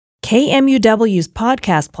KMUW's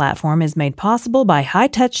podcast platform is made possible by High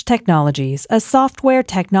Touch Technologies, a software,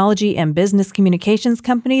 technology, and business communications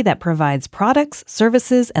company that provides products,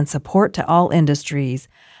 services, and support to all industries.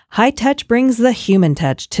 High Touch brings the human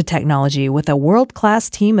touch to technology with a world-class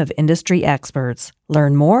team of industry experts.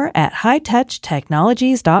 Learn more at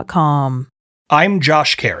hightouchtechnologies.com. I'm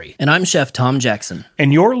Josh Carey. And I'm Chef Tom Jackson.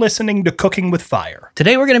 And you're listening to Cooking with Fire.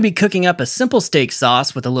 Today we're going to be cooking up a simple steak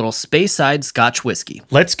sauce with a little Speyside Scotch whiskey.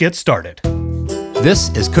 Let's get started. This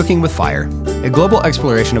is Cooking with Fire, a global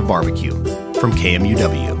exploration of barbecue from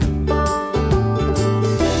KMUW.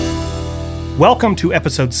 Welcome to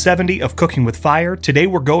episode 70 of Cooking with Fire. Today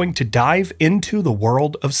we're going to dive into the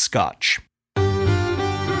world of Scotch.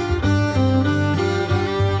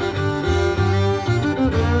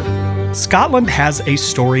 Scotland has a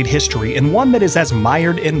storied history, and one that is as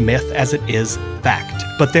mired in myth as it is fact.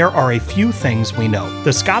 But there are a few things we know.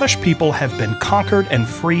 The Scottish people have been conquered and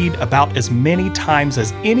freed about as many times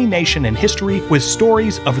as any nation in history, with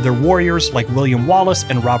stories of their warriors like William Wallace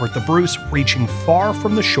and Robert the Bruce reaching far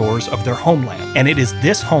from the shores of their homeland. And it is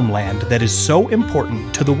this homeland that is so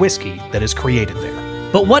important to the whiskey that is created there.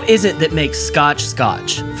 But what is it that makes Scotch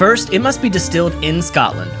Scotch? First, it must be distilled in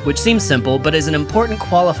Scotland, which seems simple, but is an important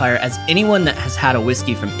qualifier as anyone that has had a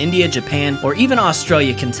whiskey from India, Japan, or even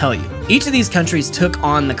Australia can tell you. Each of these countries took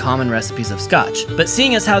on the common recipes of Scotch, but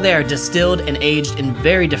seeing as how they are distilled and aged in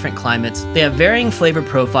very different climates, they have varying flavor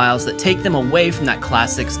profiles that take them away from that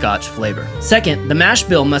classic Scotch flavor. Second, the mash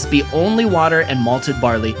bill must be only water and malted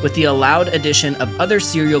barley, with the allowed addition of other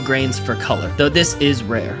cereal grains for color, though this is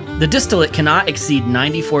rare. The distillate cannot exceed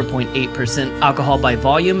 94.8% alcohol by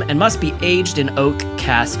volume and must be aged in oak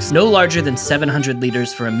casks no larger than 700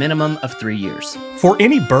 liters for a minimum of 3 years. For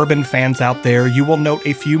any bourbon fans out there, you will note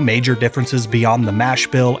a few major differences beyond the mash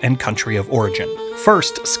bill and country of origin.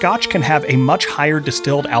 First, Scotch can have a much higher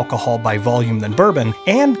distilled alcohol by volume than bourbon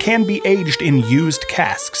and can be aged in used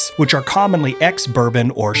casks, which are commonly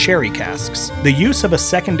ex-bourbon or sherry casks. The use of a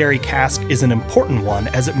secondary cask is an important one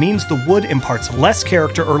as it means the wood imparts less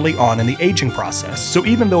character early on in the aging process. So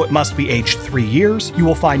even though it must be aged 3 years, you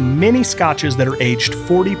will find many Scotches that are aged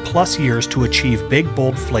 40 plus years to achieve big,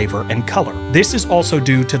 bold flavor and color. This is also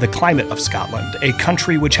due to the climate of Scotland, a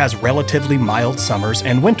country which has relatively mild summers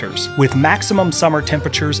and winters, with maximum summer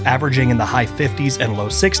temperatures averaging in the high 50s and low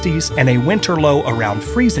 60s, and a winter low around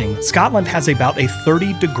freezing. Scotland has about a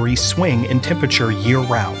 30-degree swing in temperature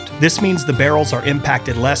year-round. This means the barrels are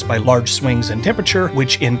impacted less by large swings in temperature,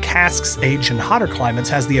 which in casks aged in hotter climates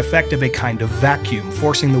has the effect of a kind of vacuum,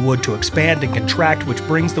 forcing the wood to expand and contract, which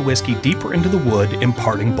brings the whiskey deeper into the wood,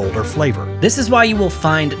 imparting bolder flavor. This is why you will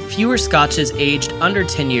find fewer Scotches aged under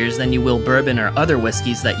 10 years than you will bourbon or other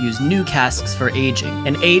whiskeys that use new casks for aging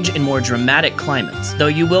and age in more dramatic climates. Though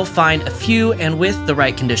you will find a few, and with the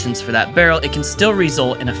right conditions for that barrel, it can still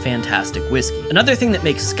result in a fantastic whiskey. Another thing that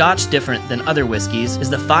makes Scotch different than other whiskeys is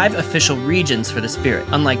the 5 official regions for the spirit.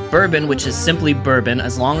 Unlike bourbon, which is simply bourbon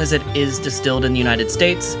as long as it is distilled in the United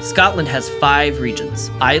States, Scotland has 5 regions: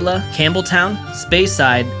 Islay, Campbelltown,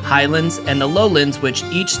 Speyside, Highlands, and the Lowlands, which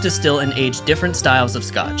each distill and age different styles of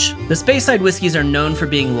Scotch. The Speyside whiskies are known for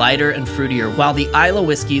being lighter and fruitier, while the Islay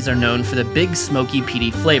whiskies are known for the big, smoky,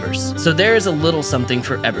 peaty flavors. So there is a little something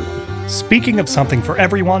for everyone. Speaking of something for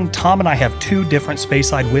everyone, Tom and I have 2 different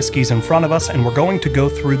Speyside whiskeys in front of us, and we're going to go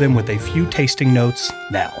through them with a few tasting notes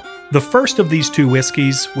now. The first of these 2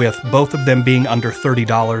 whiskeys, with both of them being under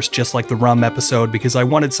 $30, just like the rum episode, because I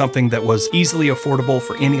wanted something that was easily affordable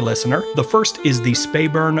for any listener. The first is the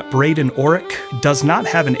Speyburn Braden Auric. It does not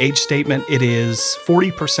have an age statement. It is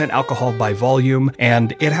 40% alcohol by volume,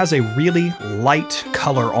 and it has a really light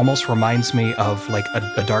color, almost reminds me of like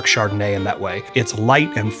a dark Chardonnay in that way. It's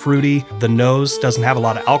light and fruity. The nose doesn't have a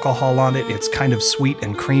lot of alcohol on it. It's kind of sweet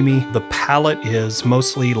and creamy. The palate is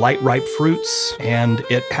mostly light ripe fruits, and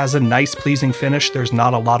it has a nice, pleasing finish. There's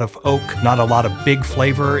not a lot of oak, not a lot of big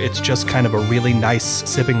flavor. It's just kind of a really nice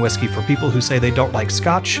sipping whiskey. For people who say they don't like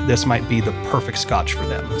Scotch, this might be the perfect Scotch for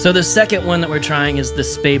them. So the second one that we're trying is the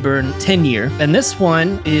Speyburn 10-year, and this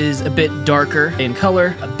one is a bit darker in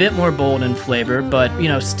color, a bit more bold in flavor, but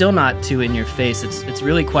still not too in your face. It's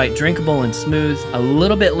really quite drinkable and smooth, a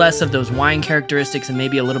little bit less of those wine characteristics and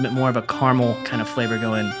maybe a little bit more of a caramel kind of flavor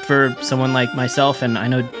going. For someone like myself, and I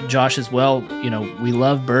know Josh as well, we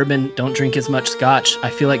love bourbon bourbon, don't drink as much scotch, I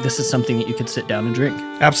feel like this is something that you could sit down and drink.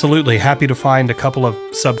 Absolutely. Happy to find a couple of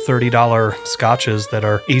sub $30 scotches that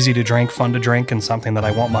are easy to drink, fun to drink, and something that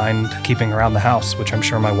I won't mind keeping around the house, which I'm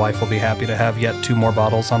sure my wife will be happy to have yet 2 more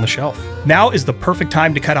bottles on the shelf. Now is the perfect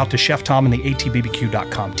time to cut out to Chef Tom and the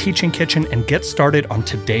atbbq.com teaching kitchen and get started on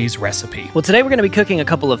today's recipe. Well, today we're going to be cooking a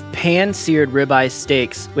couple of pan-seared ribeye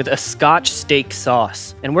steaks with a Scotch steak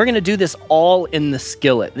sauce. And we're going to do this all in the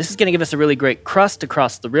skillet. This is going to give us a really great crust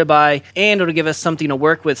across the ribeye, and it'll give us something to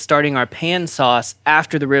work with starting our pan sauce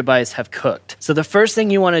after the ribeyes have cooked. So the first thing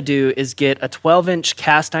you want to do is get a 12-inch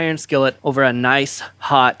cast iron skillet over a nice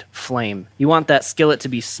hot flame. You want that skillet to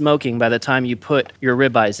be smoking by the time you put your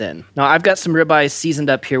ribeyes in. Now, I've got some ribeyes seasoned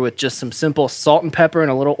up here with just some simple salt and pepper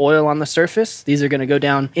and a little oil on the surface. These are going to go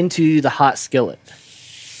down into the hot skillet.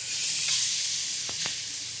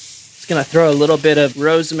 Just going to throw a little bit of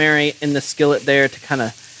rosemary in the skillet there to kind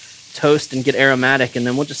of toast and get aromatic, and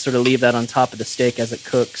then we'll just sort of leave that on top of the steak as it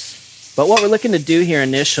cooks. But what we're looking to do here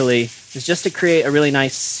initially is just to create a really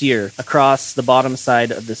nice sear across the bottom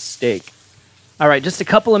side of the steak. All right, just a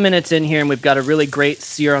couple of minutes in here, and we've got a really great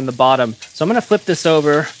sear on the bottom. So I'm going to flip this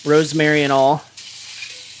over, rosemary and all.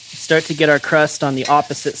 Start to get our crust on the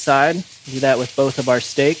opposite side. Do that with both of our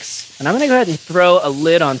steaks. And I'm going to go ahead and throw a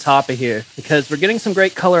lid on top of here because we're getting some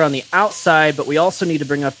great color on the outside, but we also need to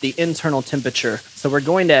bring up the internal temperature. So we're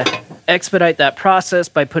going to expedite that process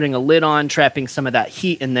by putting a lid on, trapping some of that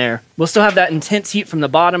heat in there. We'll still have that intense heat from the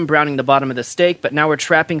bottom, browning the bottom of the steak, but now we're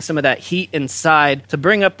trapping some of that heat inside to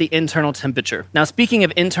bring up the internal temperature. Now, speaking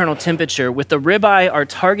of internal temperature, with the ribeye, our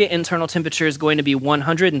target internal temperature is going to be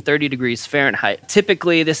 130 degrees Fahrenheit.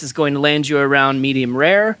 Typically, this is going to land you around medium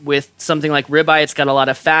rare. With something like ribeye, it's got a lot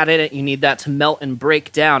of fat in it. You need that to melt and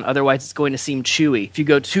break down. Otherwise, it's going to seem chewy. If you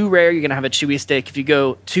go too rare, you're going to have a chewy steak. If you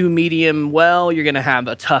go too medium well, you're going to have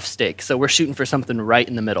a tough steak. So we're shooting for something right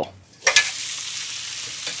in the middle.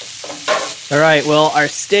 All right, well, our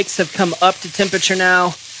steaks have come up to temperature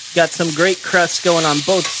now. Got some great crust going on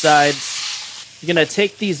both sides. You're going to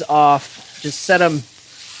take these off. Just set them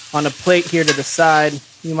on a plate here to the side.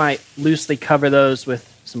 You might loosely cover those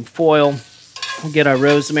with some foil. We'll get our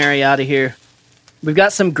rosemary out of here. We've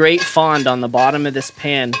got some great fond on the bottom of this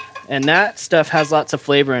pan, and that stuff has lots of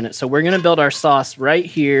flavor in it. So we're going to build our sauce right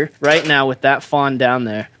here, right now with that fond down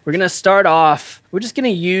there. We're going to start off, we're just going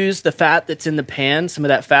to use the fat that's in the pan, some of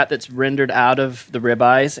that fat that's rendered out of the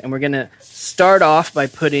ribeyes, and we're going to start off by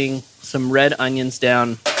putting some red onions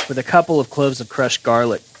down with a couple of cloves of crushed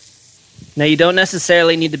garlic. Now, you don't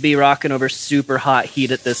necessarily need to be rocking over super hot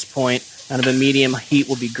heat at this point. Kind of a medium heat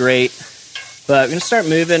will be great. But we're going to start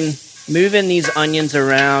moving these onions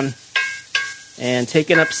around and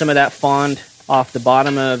taking up some of that fond off the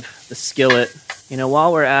bottom of the skillet. You know,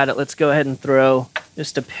 while we're at it, let's go ahead and throw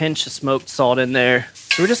just a pinch of smoked salt in there.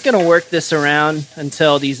 So we're just going to work this around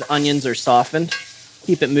until these onions are softened.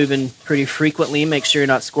 Keep it moving pretty frequently. Make sure you're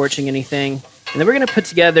not scorching anything. And then we're going to put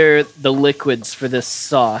together the liquids for this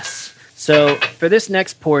sauce. So for this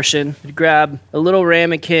next portion, we grab a little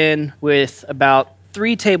ramekin with about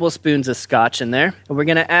 3 tablespoons of Scotch in there. And we're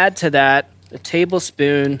going to add to that a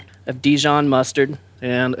tablespoon of Dijon mustard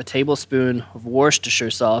and a tablespoon of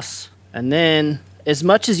Worcestershire sauce. And then as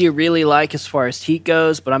much as you really like as far as heat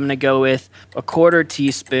goes, but I'm going to go with a 1/4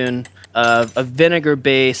 teaspoon of a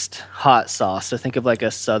vinegar-based hot sauce. So think of like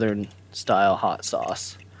a southern-style hot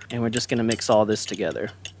sauce. And we're just going to mix all this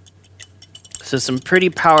together. So some pretty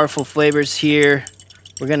powerful flavors here.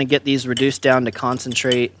 We're going to get these reduced down to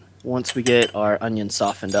concentrate once we get our onions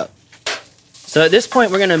softened up. So at this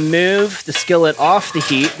point, we're going to move the skillet off the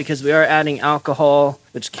heat because we are adding alcohol,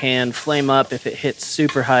 which can flame up if it hits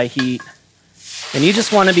super high heat. And you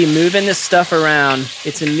just want to be moving this stuff around.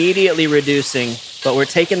 It's immediately reducing, but we're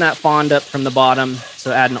taking that fond up from the bottom,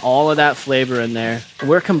 so adding all of that flavor in there.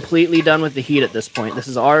 We're completely done with the heat at this point. This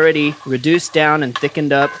is already reduced down and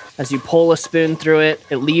thickened up. As you pull a spoon through it,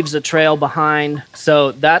 it leaves a trail behind.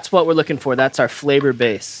 So that's what we're looking for. That's our flavor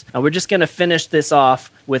base. Now we're just going to finish this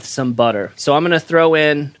off with some butter. So I'm going to throw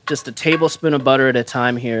in just a tablespoon of butter at a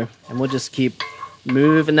time here, and we'll just keep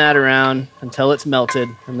moving that around until it's melted,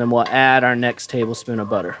 and then we'll add our next tablespoon of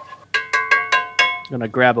butter. I'm going to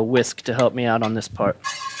grab a whisk to help me out on this part.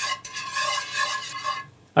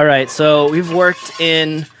 All right, so we've worked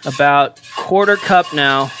in about 1/4 cup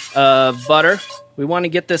now of butter. We want to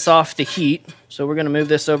get this off the heat, so we're going to move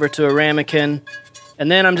this over to a ramekin,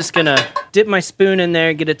 and then I'm just going to dip my spoon in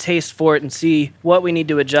there, get a taste for it, and see what we need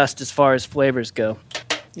to adjust as far as flavors go.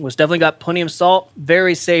 It's definitely got plenty of salt,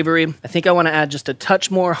 very savory. I think I want to add just a touch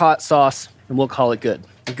more hot sauce, and we'll call it good.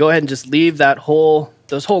 And go ahead and just leave those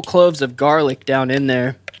whole cloves of garlic down in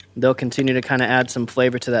there. They'll continue to kind of add some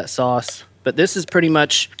flavor to that sauce. But this is pretty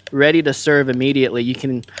much ready to serve immediately. You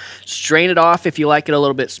can strain it off if you like it a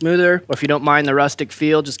little bit smoother, or if you don't mind the rustic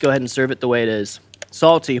feel, just go ahead and serve it the way it is.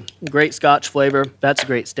 Salty, great Scotch flavor. That's a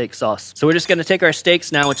great steak sauce. So we're just going to take our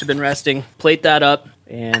steaks now, which have been resting, plate that up,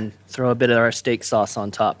 and throw a bit of our steak sauce on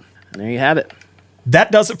top. And there you have it.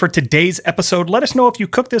 That does it for today's episode. Let us know if you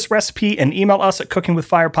cook this recipe and email us at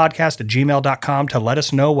cookingwithfirepodcast@gmail.com to let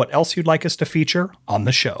us know what else you'd like us to feature on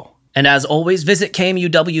the show. And as always, visit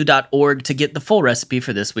kmuw.org to get the full recipe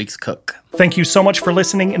for this week's cook. Thank you so much for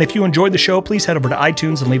listening, and if you enjoyed the show, please head over to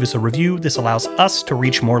iTunes and leave us a review. This allows us to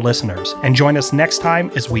reach more listeners. And join us next time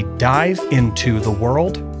as we dive into the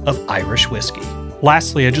world of Irish whiskey.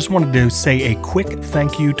 Lastly, I just wanted to say a quick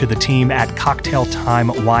thank you to the team at Cocktail Time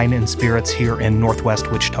Wine and Spirits here in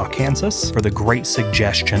Northwest Wichita, Kansas, for the great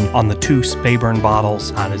suggestion on the 2 Speyburn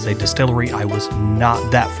bottles. It is a distillery I was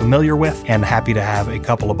not that familiar with, and happy to have a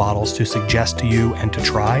couple of bottles to suggest to you and to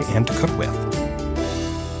try and to cook with.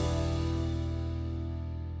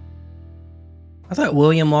 I thought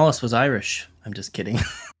William Wallace was Irish. I'm just kidding.